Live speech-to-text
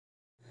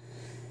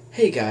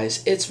Hey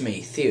guys, it's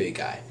me, Theory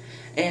Guy,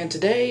 and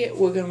today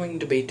we're going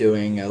to be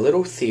doing a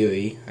little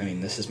theory.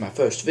 This is my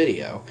first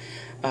video,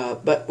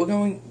 but we're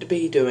going to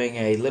be doing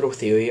a little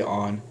theory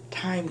on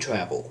time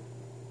travel.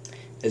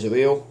 Is it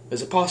real?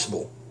 Is it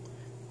possible?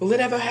 Will it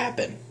ever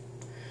happen?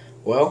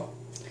 Well,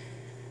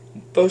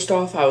 first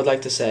off, I would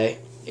like to say,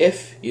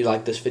 if you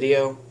like this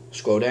video,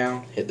 scroll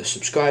down, hit the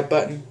subscribe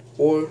button,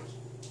 or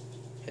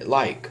hit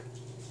like.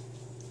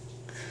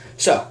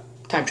 So,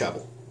 time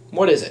travel.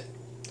 What is it?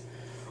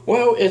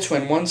 Well, it's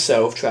when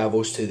oneself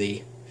travels to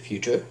the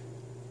future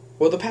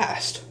or the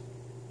past.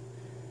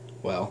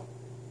 Well,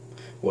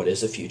 what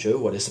is the future?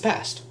 What is the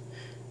past?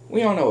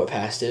 We all know what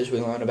past is. We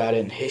learn about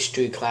it in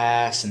history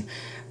class and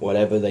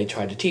whatever they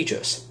try to teach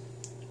us.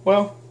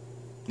 Well,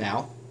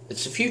 now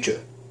it's the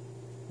future.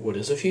 What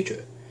is the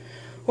future?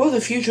 Well,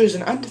 the future is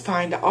an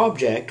undefined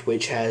object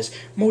which has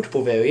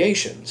multiple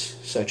variations,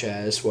 such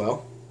as,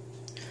 well,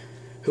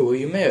 who will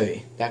you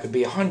marry? That could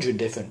be 100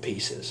 different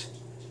pieces.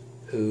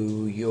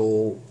 Who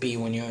you'll be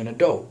when you're an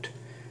adult,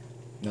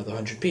 another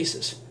 100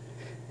 pieces.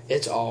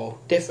 It's all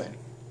different.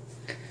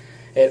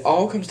 It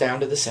all comes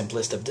down to the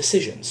simplest of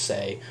decisions.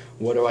 Say,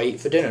 what do I eat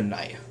for dinner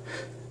tonight?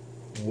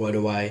 What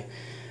do I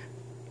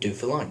do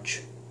for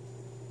lunch?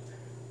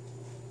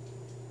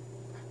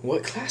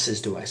 What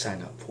classes do I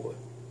sign up for?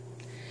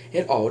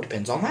 It all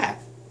depends on that.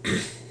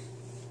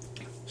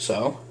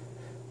 So,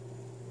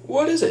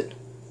 what is it?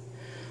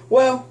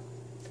 Well,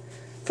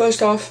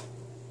 first off,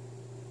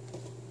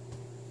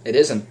 it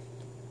isn't.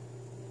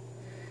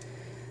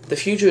 The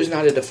future is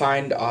not a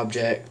defined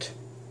object,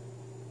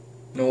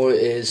 nor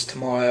is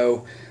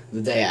tomorrow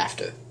the day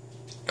after.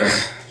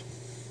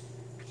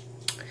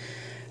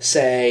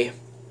 Say,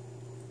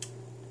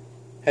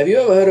 have you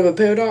ever heard of a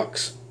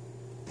paradox?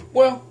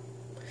 Well,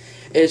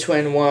 it's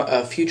when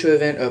a future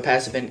event or a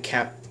past event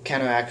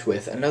counteracts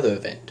with another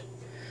event.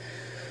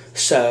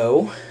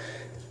 So,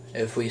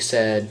 if we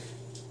said,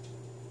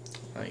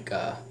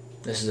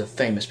 this is a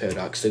famous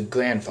paradox, the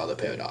grandfather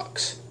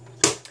paradox.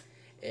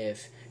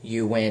 If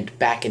you went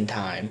back in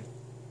time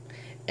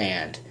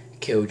and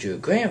killed your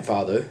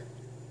grandfather,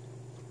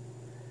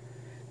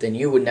 then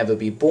you would never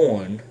be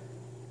born,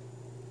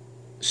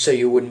 so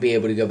you wouldn't be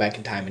able to go back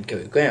in time and kill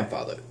your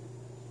grandfather.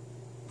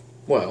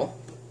 Well,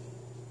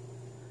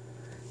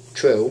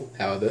 true,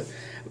 however,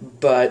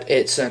 but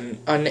it's an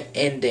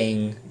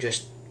unending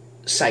just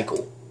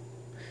cycle,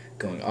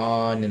 going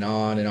on and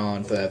on and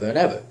on forever and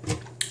ever.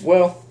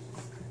 Well,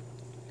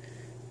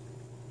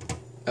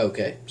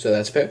 okay, so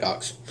that's a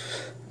paradox.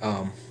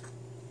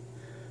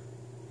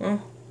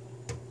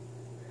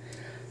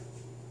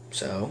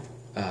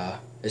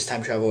 Is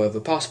time travel ever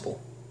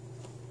possible?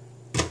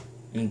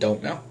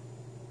 Don't know.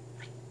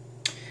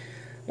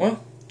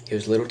 Well,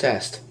 here's a little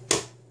test.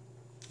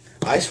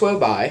 I swear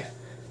by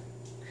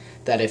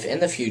that if in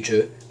the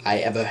future I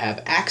ever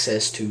have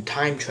access to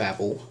time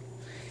travel,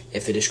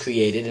 if it is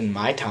created in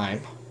my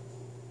time,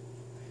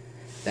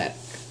 that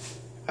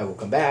I will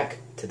come back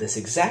to this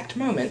exact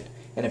moment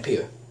and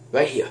appear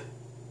right here.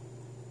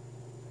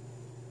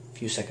 A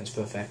few seconds for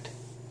effect.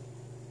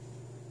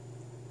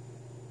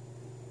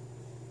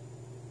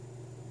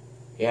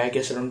 Yeah, I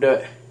guess I don't do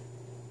it.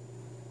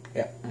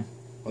 Yeah.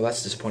 Well,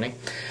 that's disappointing.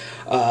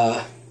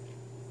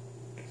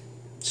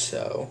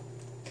 So,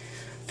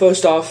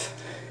 first off,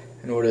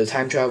 in order to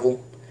time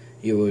travel,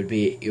 you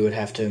would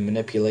have to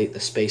manipulate the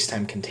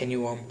space-time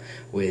continuum,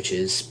 which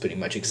is pretty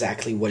much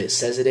exactly what it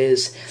says it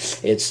is.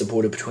 It's the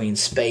border between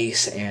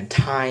space and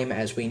time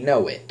as we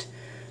know it.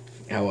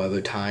 However,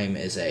 time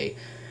is a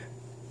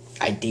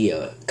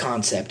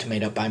concept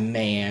made up by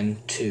man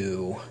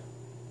to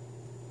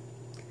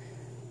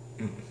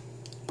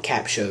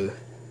capture,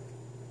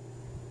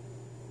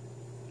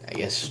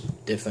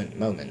 different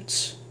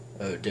moments,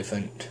 or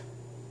different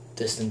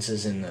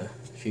distances in the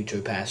future,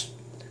 past,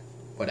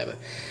 whatever.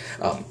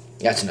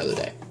 That's another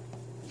day.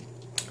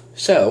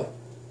 So,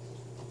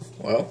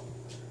 well,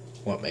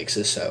 what makes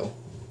this so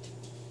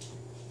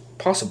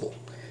possible?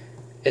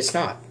 It's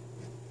not.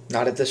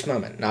 Not at this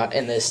moment. Not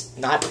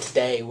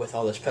today with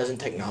all this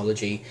present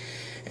technology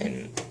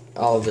and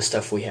all of the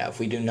stuff we have.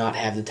 We do not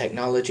have the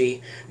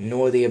technology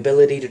nor the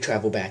ability to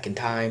travel back in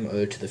time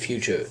or to the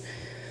future.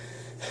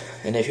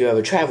 And if you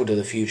ever travel to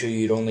the future,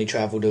 you'd only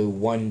travel to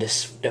one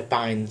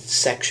defined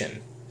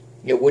section.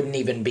 It wouldn't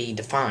even be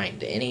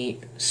defined. Any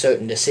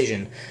certain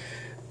decision,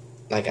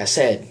 like I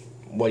said,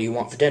 what do you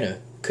want for dinner,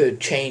 could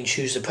change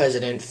who's the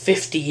president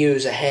 50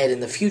 years ahead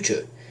in the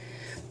future.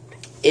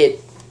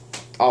 It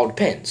all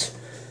depends.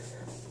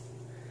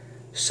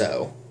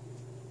 So,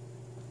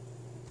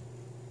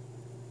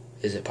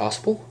 is it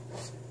possible?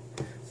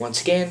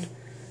 Once again,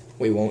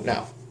 we won't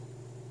know.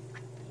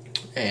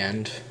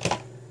 And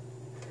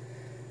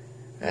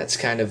that's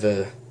kind of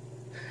a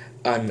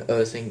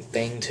unearthing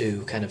thing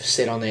to kind of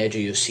sit on the edge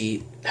of your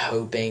seat,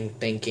 hoping,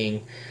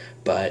 thinking,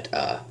 but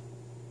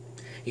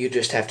you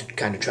just have to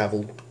kind of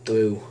travel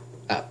through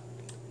a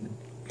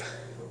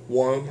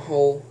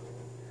wormhole,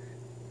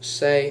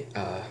 say,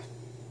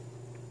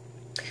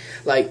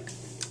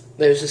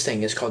 there's this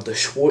thing, it's called the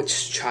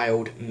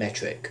Schwarzschild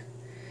metric,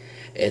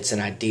 It's an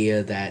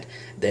idea that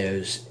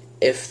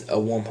if a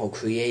wormhole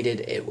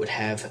created, it would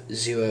have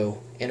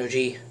 0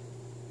 energy,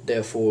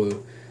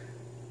 therefore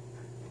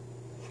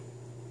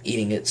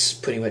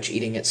pretty much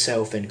eating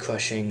itself and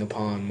crushing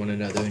upon one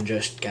another and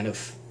just kind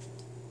of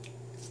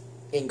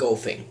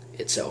engulfing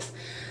itself.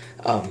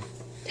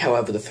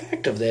 However, the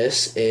fact of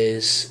this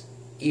is,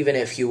 even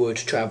if you were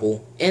to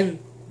travel in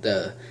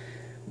the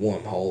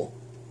wormhole,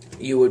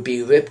 you would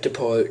be ripped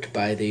apart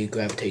by the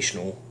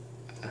gravitational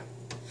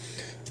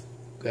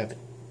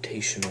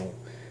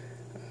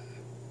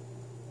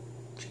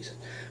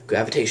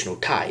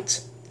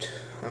tides.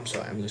 I'm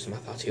sorry, I'm losing my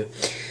thoughts here.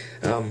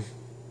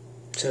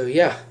 So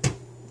yeah,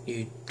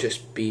 you'd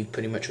just be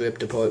pretty much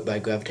ripped apart by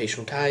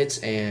gravitational tides,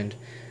 and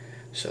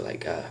so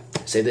like,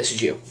 say this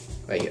is you,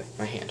 right here,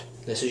 my hand,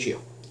 this is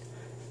you.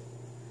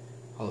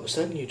 All of a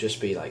sudden, you'd just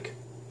be like,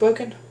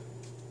 broken,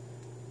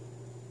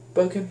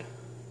 and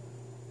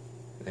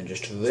then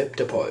just ripped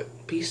apart,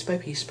 piece by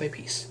piece by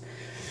piece.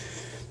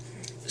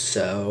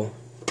 So,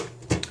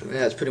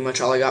 that's pretty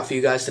much all I got for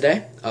you guys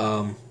today.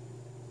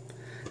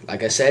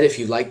 Like I said, if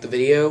you liked the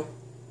video,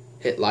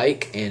 hit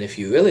like, and if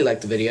you really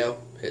liked the video,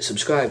 hit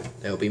subscribe.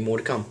 There will be more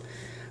to come.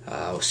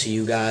 I'll see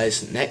you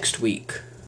guys next week.